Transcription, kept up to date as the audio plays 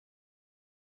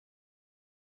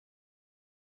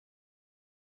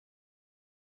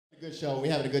Good show.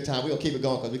 We're having a good time. We're gonna keep it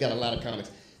going because we got a lot of comics.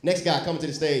 Next guy coming to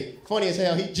the stage, funny as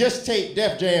hell. He just taped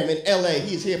Def Jam in LA.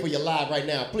 He's here for you live right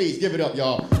now. Please give it up,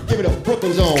 y'all. Give it up,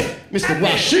 Brooklyn's own Mr.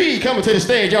 Rasheed coming to the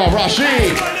stage, y'all.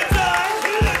 Rasheed.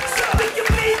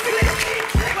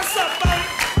 What's up, buddy?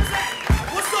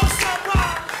 What's up,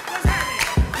 what's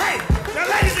happening? Hey, now,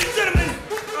 ladies and gentlemen.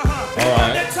 All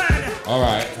right. All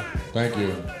right. Thank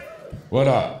you. What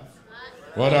up?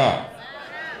 What up?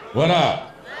 What up?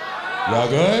 Y'all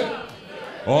good?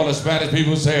 All the Spanish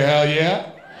people say hell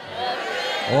yeah.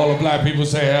 All the black people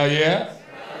say hell yeah.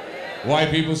 White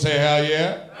people say hell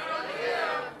yeah.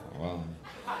 Well,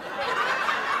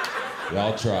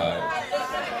 y'all tried.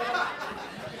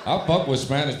 I fuck with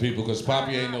Spanish people because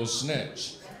Poppy ain't no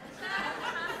snitch.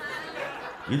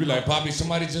 You be like, Poppy,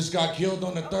 somebody just got killed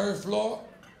on the 3rd floor?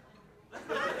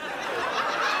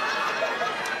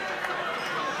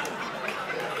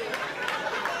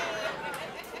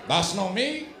 That's not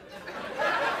me.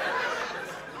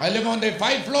 I live on the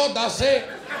 5th floor, that's it.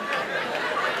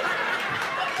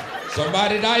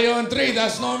 Somebody die on 3,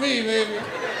 that's not me, baby.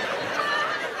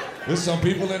 There's some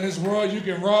people in this world you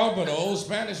can rob, but an old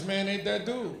Spanish man ain't that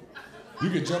dude. You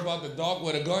can jump out the dark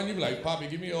with a gun, you be like, Poppy,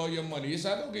 give me all your money. He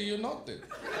said, I don't give you nothing.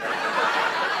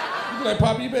 You be like,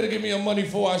 Poppy, you better give me your money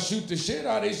before I shoot the shit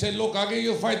out. He said, look, I'll give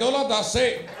you $5, that's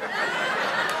it.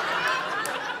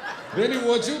 Then he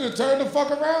wants you to turn the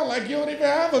fuck around like you don't even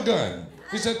have a gun.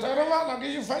 He said, turn around, I'll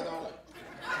give you $5.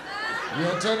 You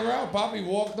don't turn around, Poppy,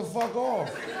 walk the fuck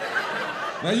off.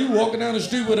 Now you walking down the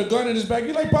street with a gun in his back,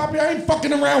 you like, Poppy, I ain't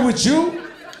fucking around with you.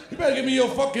 You better give me your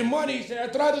fucking money. He said,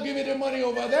 I tried to give you the money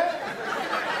over there.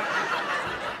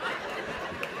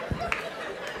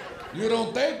 You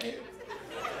don't take it.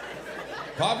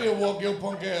 Poppy will walk your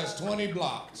punk ass 20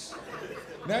 blocks.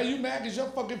 Now you mad because your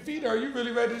fucking feet are, you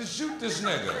really ready to shoot this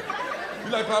nigga.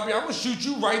 You like, Poppy, I'm gonna shoot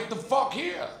you right the fuck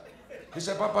here. He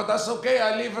said, Papa, that's okay,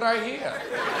 I live right here.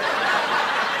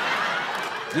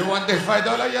 You want the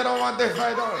 $5? You don't want the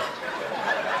 $5?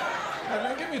 Hey,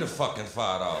 man, give me the fucking $5.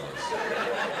 I'm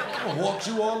gonna walk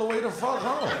you all the way the fuck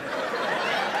home.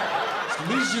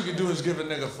 The least you can do is give a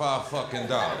nigga $5 fucking.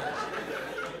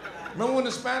 Remember when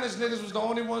the Spanish niggas was the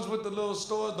only ones with the little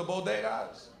stores, the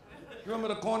bodegas? You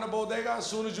remember the corner bodega? As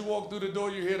soon as you walk through the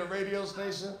door, you hear the radio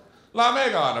station. La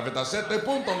Mega,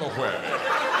 97.9.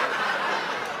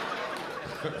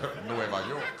 Nueva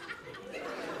York.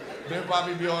 Then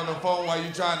Bobby be on the phone while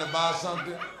you trying to buy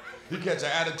something. He catch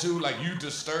an attitude like you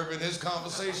disturbing his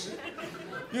conversation.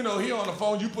 You know, he on the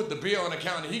phone, you put the beer on the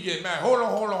counter, he get mad. Hold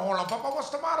on. Papa, what's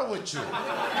the matter with you?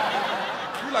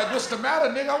 You like, what's the matter,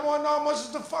 nigga? I want to know how much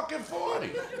is the fucking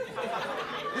 40.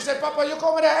 He said, Papa, you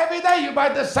come there every day, you buy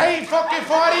the same fucking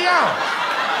 40 ounce.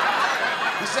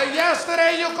 He said,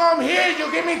 yesterday you come here,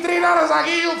 you give me $3, I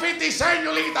give you 50 cents,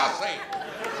 you leave that same.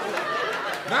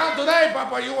 Now today,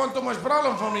 Papa, you want too much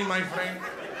problem for me, my friend.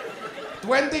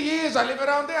 20 years, I live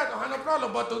around there, I don't have no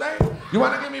problem, but today, you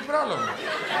want to give me problem?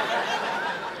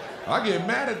 I get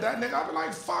mad at that nigga, I be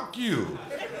like, fuck you.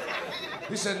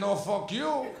 He said, no, fuck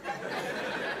you.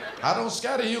 I don't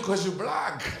scatter you because you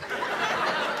black.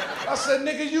 I said,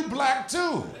 nigga, you black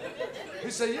too.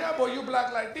 He said, yeah, boy, you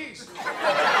black like this.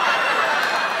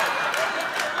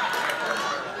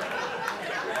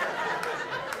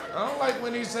 I don't like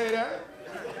when he say that.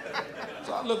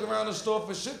 So I look around the store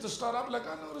for shit to start. I'm like,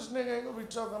 I know this nigga ain't gonna be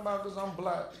talking about because I'm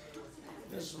black.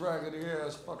 This raggedy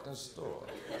ass fucking store.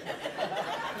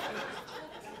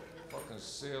 Fucking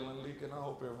ceiling leaking. I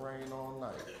hope it rain all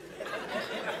night.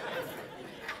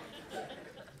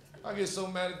 I get so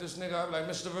mad at this nigga, I'm like,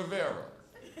 Mr. Rivera.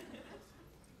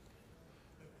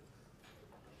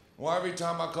 Why every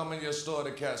time I come in your store,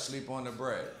 the cats sleep on the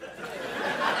bread?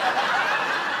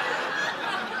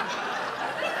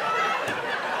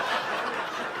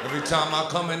 Every time I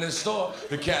come in this store,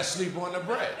 the cats sleep on the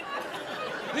bread.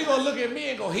 He gonna look at me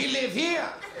and go, he live here?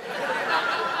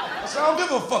 I said, I don't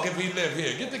give a fuck if he live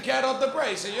here. Get the cat off the bread.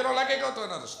 He said, you don't like it, go to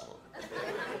another store.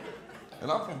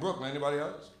 And I'm from Brooklyn, anybody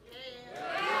else?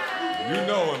 You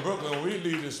know in Brooklyn, when we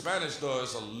leave the Spanish store,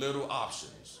 it's a little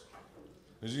options.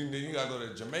 Cause you gotta go to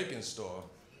the Jamaican store.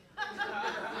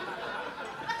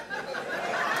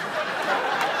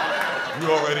 You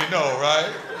already know,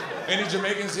 right? Any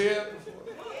Jamaicans here?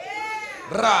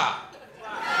 Ra.